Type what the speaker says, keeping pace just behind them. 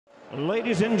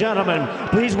Ladies and gentlemen,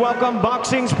 please welcome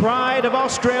boxing's pride of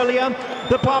Australia,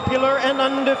 the popular and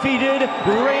undefeated,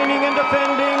 reigning and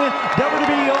defending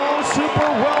WBO Super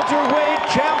Welterweight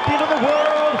Champion of the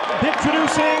World,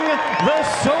 introducing the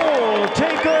Soul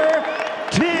Taker,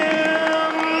 Tszyu.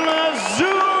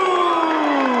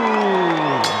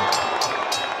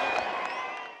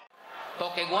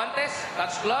 Toque guantes,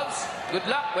 touch gloves. Good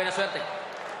luck, buena suerte.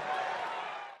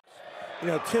 You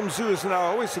know, Tszyu is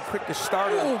not always the quickest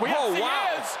starter. Ooh, yes, he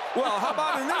is. Well, how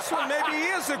about in this one? Maybe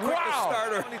he is the quickest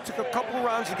starter. He took a couple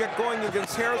rounds to get going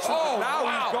against Harrison, but now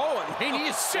he's going. And he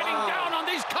is sitting down on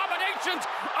these combinations.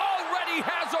 Already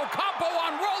has OCAMPO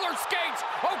on roller skates.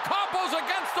 OCAMPO's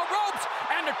against the ropes.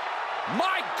 And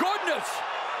my goodness,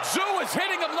 Tszyu is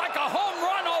hitting him like a home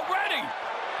run already.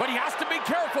 But he has to be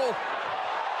careful.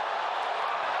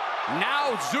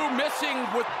 Now Tszyu missing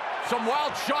with some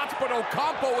wild shots, but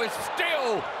OCAMPO is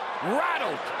still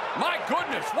rattled. My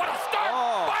goodness, what a start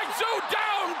by Tszyu.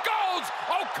 Down goes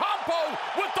OCAMPO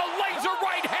with the laser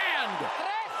right hand.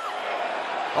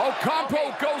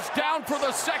 OCAMPO goes down for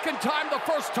the second time, the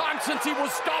first time since he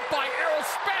was stopped by Errol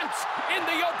Spence in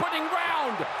the opening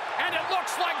round. And it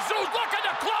looks like Tszyu looking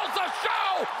to close the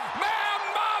show.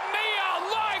 Mamma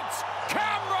mia, lights,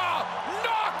 camera,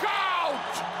 knockout.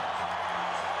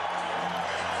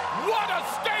 What a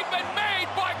statement made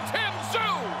by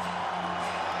Tszyu!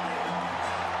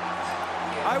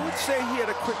 I would say he had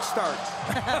a quick start.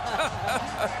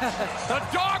 The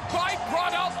dog bite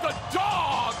brought out the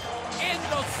dog in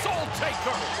the Soul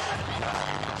Taker.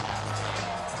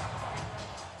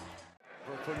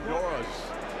 FUNDORA's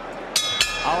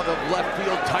out of left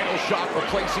field title shot,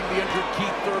 replacing the injured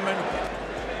Keith Thurman.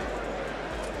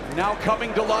 Now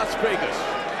coming to Las Vegas.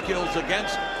 Skills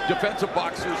against defensive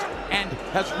boxers and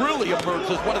has really emerged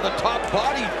as one of the top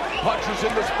body punchers in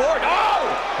the sport. Oh!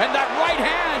 And that right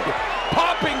hand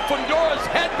popping FUNDORA's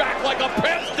head back like a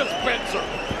Pepsi dispenser.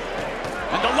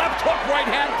 And the left hook right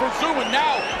hand for Tszyu, and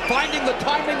now finding the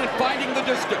timing and finding the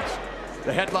distance.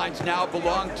 The headlines now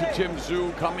belong to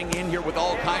Tszyu, coming in here with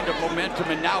all kind of momentum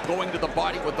and now going to the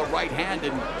body with the right hand.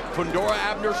 And FUNDORA,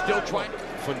 Abner, still trying.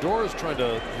 FUNDORA's trying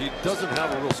to, he doesn't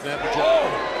have a real snappy jab.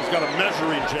 He's got a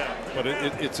measuring jab, but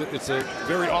it's a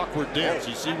very awkward dance.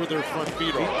 You see where their front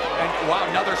feet are. And wow,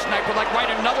 another sniper, like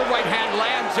another right hand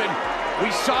lands, and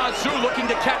we saw Tszyu looking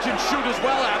to catch and shoot as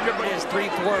well, Abner. But it's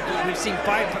 3-4, we've seen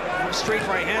 5 straight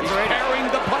right hands already. Parrying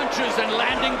the punches and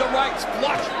landing the rights,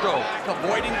 flush stroke.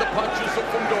 Avoiding the punches of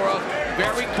FUNDORA,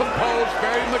 very composed,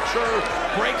 very mature,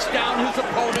 breaks down his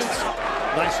opponents.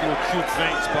 Nice little cute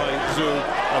feints by Tszyu.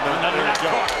 And then there you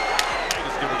go.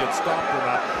 He's going to get stopped or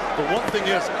not. The one thing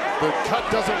is, the cut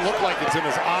doesn't look like it's in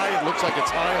his eye. It looks like it's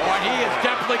high. Oh, and he is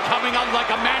definitely coming out like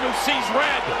a man who sees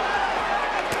red.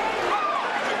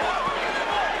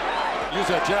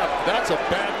 Use that jab. That's a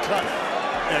bad cut.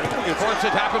 And of course,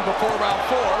 it happened before round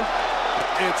 4.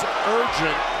 It's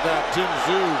urgent that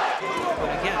Tszyu.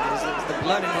 But again, there's the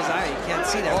blood in his eye. You can't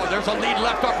see that. Oh, there's a lead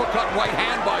left uppercut, right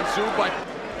hand by Tszyu, but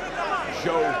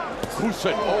Joe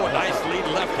Kusin. Oh, a nice lead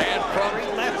left hand from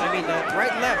left. I mean,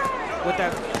 right left with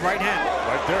that right hand.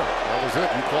 Right there. That was it.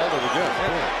 You called it again.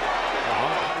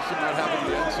 Not having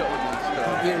the end cylinders.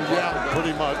 Yeah,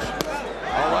 pretty much.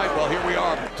 All right, well, here we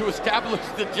are to establish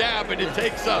the jab, and it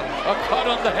takes a cut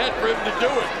on the head for him to do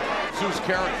it. Tszyu's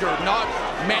character, not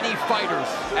many fighters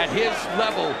at his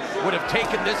level would have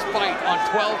taken this fight on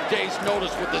 12 days'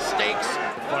 notice with the stakes.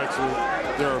 The fights were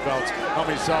thereabouts. How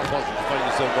many southpaws did you fight?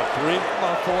 You said about 3?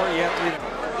 About 4, yeah.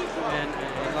 And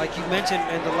like you mentioned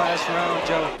in the last round,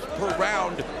 Joe. Per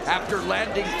round, after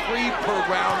landing 3 per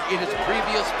round in his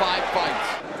previous 5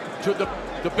 fights. To the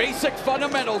basic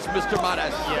fundamentals, Mr.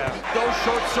 Mares. Yeah. Those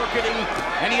short-circuiting,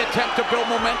 any attempt to build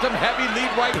momentum, heavy lead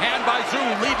right hand by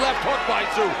Tszyu, lead left hook by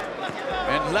Tszyu.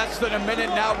 And less than a minute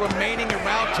now remaining in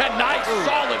round 10. Nice,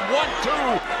 solid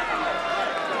 1-2.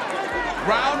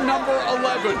 Round number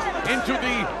 11 into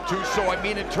the 2. So, I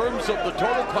mean, in terms of the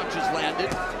total punches landed,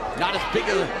 not as big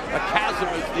a chasm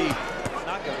as the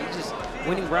knockout. He's just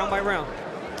winning round by round.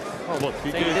 Oh, look, he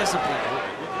Staying disciplined.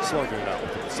 Slugging it out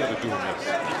instead of doing this.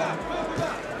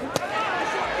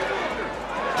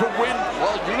 To win,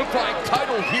 well, unified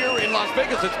title here in Las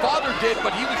Vegas. His father did,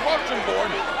 but he was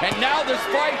Russian-born. And now this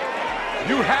fight,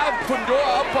 you have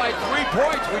FUNDORA up by 3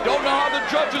 points. We don't know how the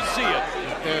judges see it.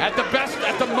 At the best,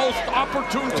 at the most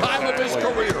opportune time of his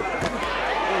career.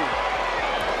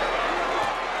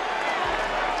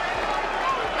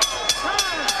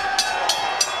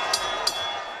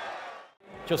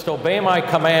 Just obey my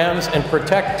commands and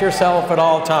protect yourself at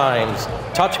all times.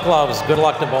 Touch gloves. Good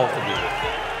luck to both of you.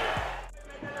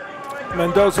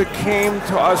 Mendoza came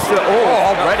to us.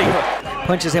 Already.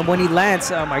 punches, and when he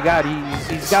lands, oh my God,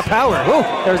 he's got power. Whoa,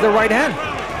 there's the right hand.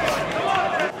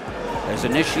 Has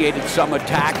initiated some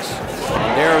attacks.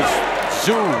 And there's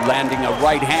Tszyu landing a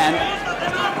right hand.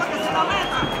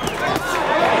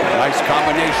 Nice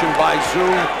combination by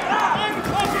Tszyu.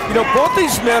 You know, both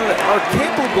these men are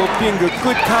capable of being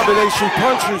good combination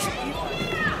punchers.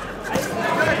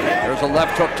 There's a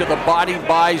left hook to the body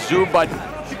by Tszyu, but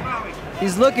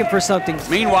he's looking for something.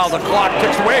 Meanwhile, the clock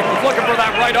ticks away. He's looking for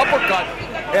that right uppercut.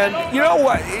 And you know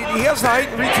what? He has the height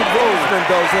and reach of those,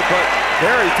 Mendoza, but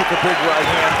there he took a big right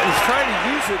hand. He's trying to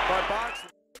use it by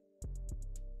boxing.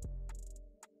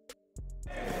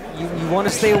 You want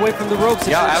to stay away from the ropes.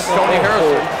 Yeah, ask Tony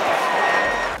Harrison.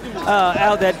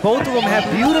 Al, that both of them have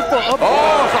beautiful uppercuts.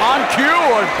 Oh, it's on cue,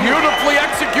 a beautifully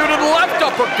executed left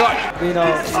uppercut. You know,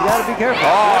 you gotta be careful.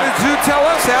 What did Tszyu tell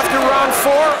us after round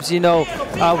 4? You know,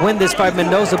 win this fight,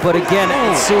 Mendoza, but again,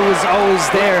 Tszyu is always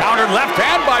there. Countered left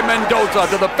hand by Mendoza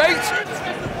to the face.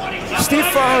 Steve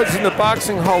Farhad's in the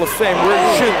Boxing Hall of Fame, where he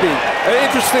should be.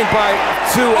 Interesting by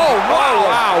Tszyu. Oh, wow.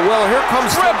 Wow. Well, here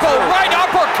comes Triple right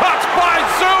uppercuts by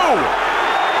Tszyu.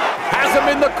 Has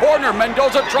him in the corner.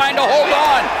 Mendoza trying to hold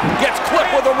on. Gets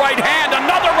clipped with a right hand.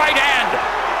 Another right hand.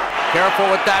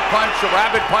 Careful with that punch, a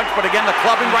rabid punch, but again, the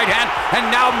clubbing right hand. And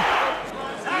now,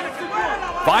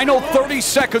 final 30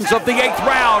 seconds of the 8th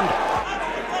round.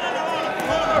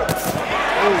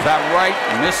 That right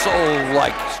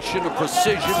missile-like of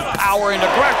precision, power, and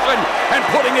aggression, and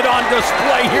putting it on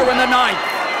display here in the 9th.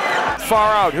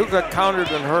 Far out. Who got countered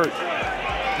and hurt?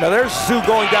 Now there's Tszyu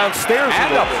going downstairs.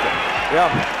 And upstairs. Yeah.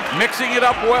 Mixing it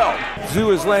up well.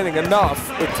 Tszyu is landing enough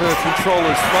to control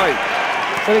his fight.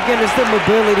 But again, it's the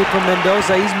mobility from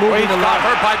Mendoza. He's moving a lot.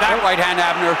 Got hurt by that right hand,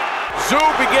 Abner. Tszyu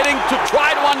beginning to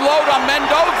try to unload on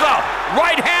Mendoza.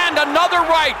 Right hand, another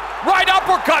right. Right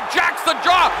uppercut, jacks the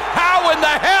jaw. How in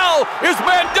the hell is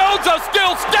Mendoza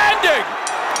still standing?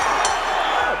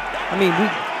 I mean, we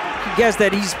can guess that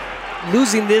he's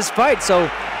losing this fight, so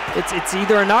it's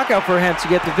either a knockout for him to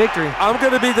get the victory. I'm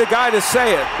going to be the guy to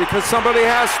say it because somebody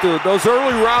has to. Those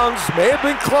early rounds may have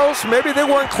been close, maybe they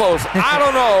weren't close. I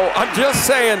don't know. I'm just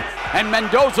saying. And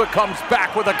Mendoza comes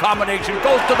back with a combination,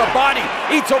 goes to the body,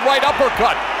 eats a right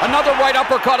uppercut. Another right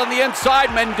uppercut on the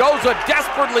inside. Mendoza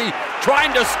desperately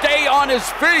trying to stay on his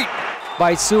feet.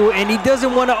 By Tszyu, and he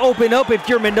doesn't want to open up if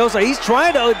you're Mendoza. He's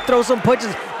trying to throw some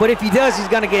punches, but if he does, he's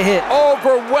going to get hit.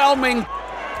 Overwhelming.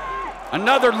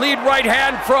 Another lead right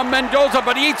hand from Mendoza,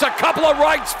 but he eats a couple of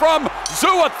rights from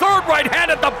Tszyu. A third right hand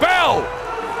at the bell.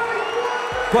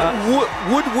 But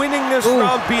would winning this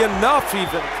round be enough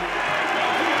even?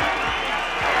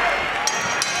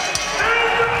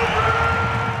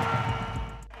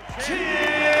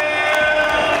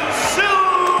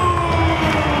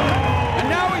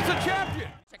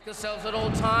 Yourselves at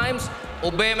all times,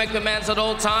 obey and make demands at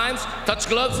all times, touch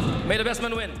gloves, may the best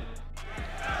man win.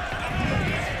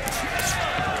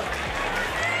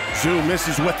 Tszyu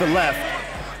misses with the left.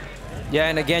 Yeah,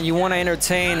 and again, you want to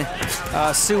entertain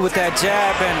Tszyu with that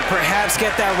jab and perhaps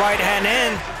get that right hand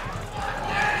in.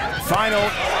 Final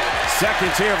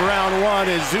seconds here of round 1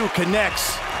 as Tszyu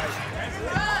connects.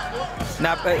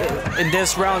 Now, in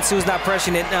this round, Tszyu's not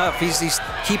pressuring it enough. He's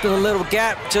keeping a little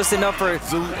gap, just enough for...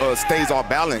 Tszyu stays off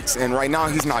balance, and right now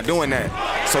he's not doing that.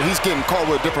 So he's getting caught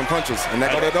with different punches, and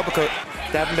that got that uppercut.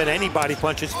 There haven't been any body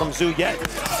punches from Tszyu yet.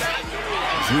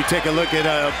 As we take a look at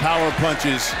power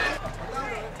punches.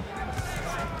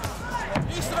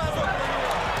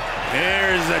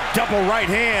 There's a double right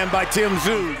hand by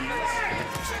Tszyu.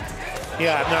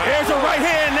 Yeah, no. There's a right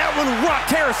hand, that one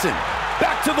rocked Harrison.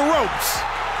 Back to the ropes.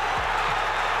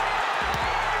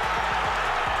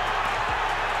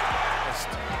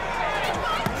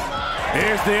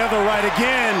 Here's the other right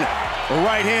again. A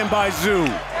right hand by Tszyu.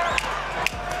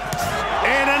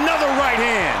 And another right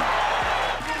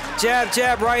hand. Jab,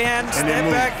 jab, right hand,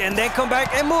 step back, and then come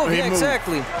back and move. Yeah,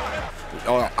 exactly.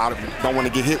 I don't want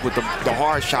to get hit with the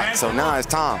hard shot, so now it's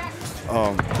time.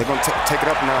 They're going to take it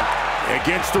up now.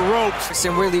 Against the ropes.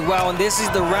 Pressing really well, and this is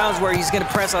the rounds where he's going to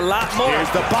press a lot more. Here's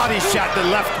the body shot, the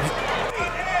left.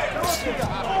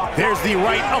 There's the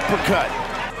right uppercut.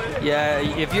 Yeah,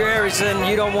 if you're Harrison,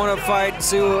 you don't want to fight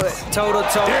Tszyu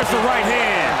toe-to-toe. There's the right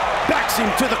hand. Backs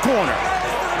him to the corner.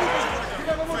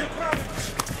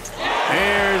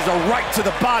 There's a right to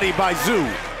the body by Tszyu.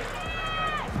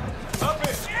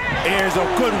 There's a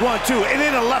good 1-2, and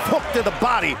then a left hook to the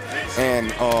body.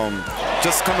 And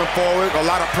just coming forward, a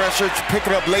lot of pressure. Pick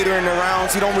it up later in the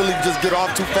rounds. He don't really just get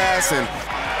off too fast. And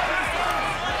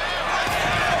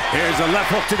here's a left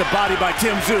hook to the body by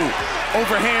Tszyu.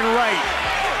 Overhand right.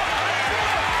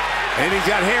 And he's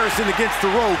got Harrison against the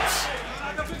ropes.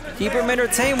 keep him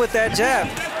entertained with that jab.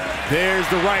 There's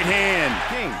the right hand.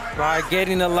 By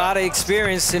getting a lot of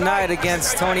experience tonight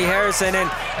against Tony Harrison, and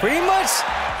pretty much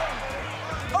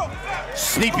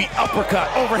sneaky uppercut,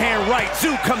 overhand right.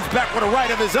 Tszyu comes back with a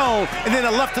right of his own, and then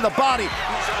a left to the body.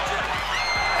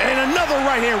 And another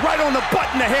right hand, right on the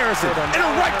button to Harrison. And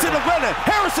a right to the belly.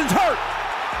 Harrison's hurt.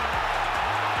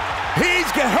 He's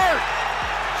get hurt.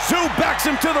 Tszyu backs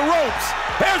him to the ropes.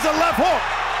 Here's a left hook.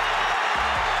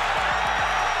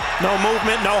 No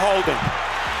movement, no holding.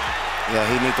 Yeah,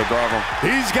 he needs to grab him.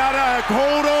 He's got to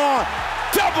hold on.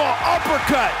 Double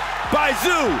uppercut by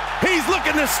Tszyu. He's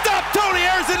looking to stop Tony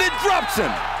Harrison and drops him.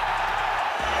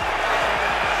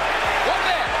 One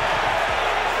there.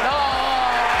 No.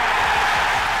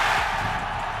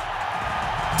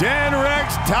 Dan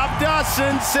Rex Top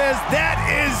Dawson says that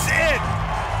is it.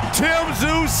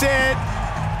 Tszyu said,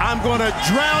 I'm going to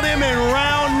drown him in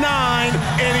round 9,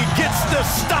 and he gets the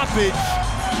stoppage.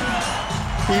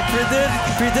 he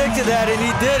predicted that, and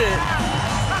he did it.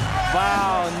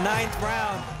 Wow, 9th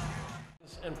round.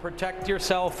 And protect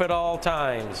yourself at all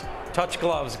times. Touch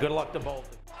gloves. Good luck to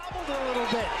both. Wobbled a little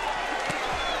bit.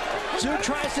 Tszyu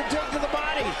tries to dig to the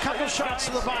body. Couple shots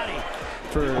to the body.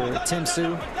 For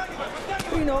Tszyu,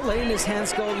 you know, letting his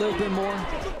hands go a little bit more.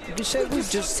 GAUSHA would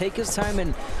just take his time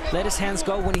and let his hands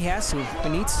go when he has to,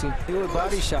 when he needs to. Do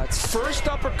body shots. First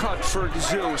uppercut for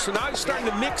Tszyu, so now he's starting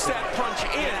to mix that punch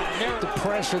in. The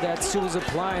pressure that Tszyu is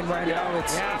applying right now,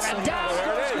 it's And down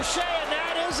goes GAUSHA, and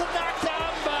that is a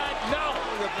knockdown, but no.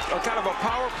 A kind of a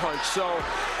power punch, so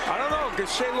I don't know.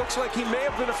 GAUSHA looks like he may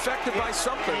have been affected by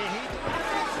something.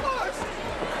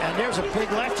 And there's a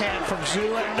big left hand from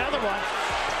Tszyu and another one.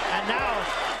 And now,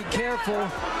 be careful.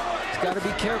 He's got to be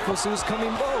careful. Tsyu's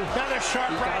coming. Whoa. another sharp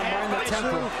right hand by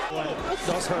Tszyu.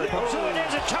 Those hurt. Tszyu, and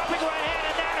there's a chopping right hand,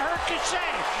 and that hurt GAUSHA.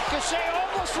 GAUSHA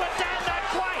almost went down, not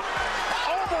quite.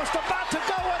 Almost about to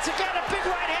go once again. A big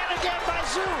right hand again by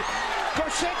Tszyu.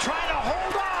 GAUSHA trying to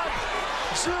hold on.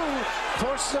 Tszyu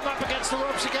forces him up against the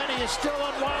ropes again. He is still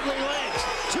on wobbly legs.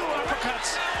 2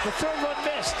 uppercuts. The third one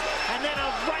missed. And then a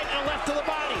right and a left to the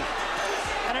body.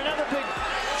 And another big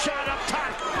shot up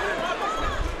top.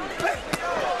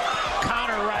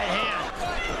 Counter right hand.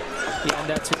 Yeah, and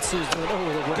that's what Tsyu's doing.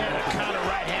 Oh, Again, a counter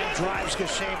right hand drives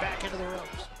GAUSHA back into the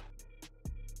ropes.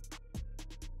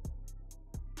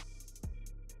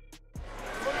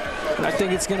 I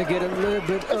think it's going to get a little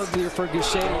bit uglier for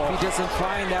GAUSHA if he doesn't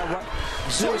find that right.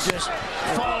 Tszyu just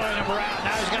following him around.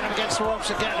 Now he's got him against the ropes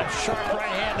again. A sharp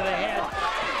right hand to the head.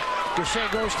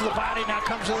 GAUSHA goes to the body. Now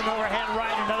comes with an overhand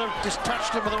right. Another just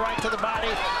touched him with a right to the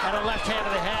body and a left hand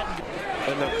to the head.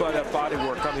 And that body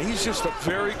work. I mean, he's just a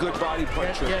very good body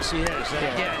puncher. Yes, he is. And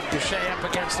again, GAUSHA up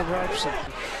against the ropes.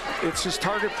 It's just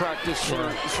target practice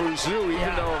for Tszyu,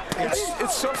 even though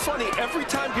it's so funny. Every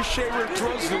time GAUSHA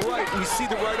throws the right, we see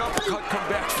the right uppercut come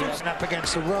back. And up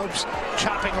against the ropes,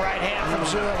 chopping right hand from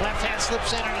Tszyu. Left hand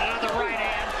slips in and another right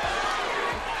hand.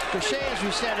 GAUSHA, as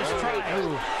we said, is trying.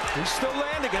 He's still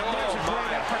landing. There's a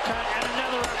great uppercut and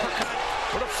another uppercut.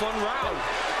 What a fun round.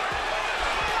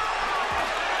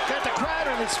 Got the crowd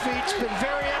on its feet. It's been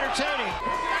very entertaining.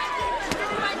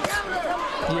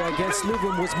 Yeah, against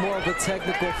Lubin was more of a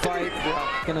technical fight.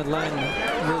 Gonna land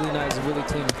really nice, really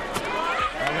clean.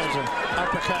 And there's an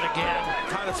uppercut again.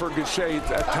 Kind of for GAUSHA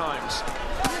at times.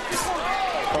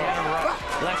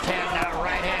 Left hand, now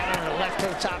right hand, and a left to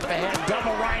the top of the head.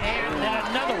 Double right hand, and then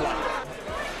another one.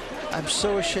 I'm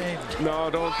so ashamed. No,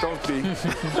 don't be.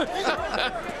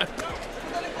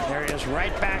 There he is,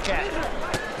 right back at it.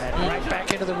 And right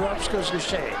back into the ropes goes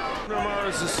GAUSHA.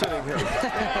 Ramirez is sitting here.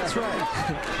 That's right.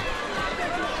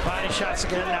 Body shots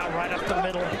again, now right up the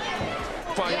middle.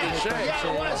 Yeah,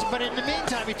 it was, but in the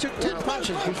meantime, he took 10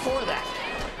 punches before that.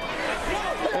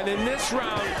 And in this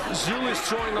round, Tszyu is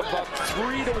throwing about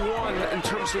 3-1 in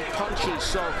terms of punches.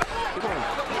 So,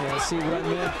 yeah, see what I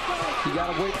mean? You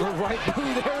gotta wait for a right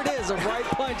move. There it is, a right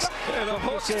punch. And a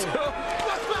hook.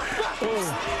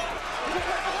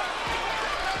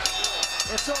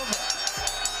 It's over.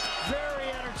 Very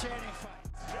entertaining fight.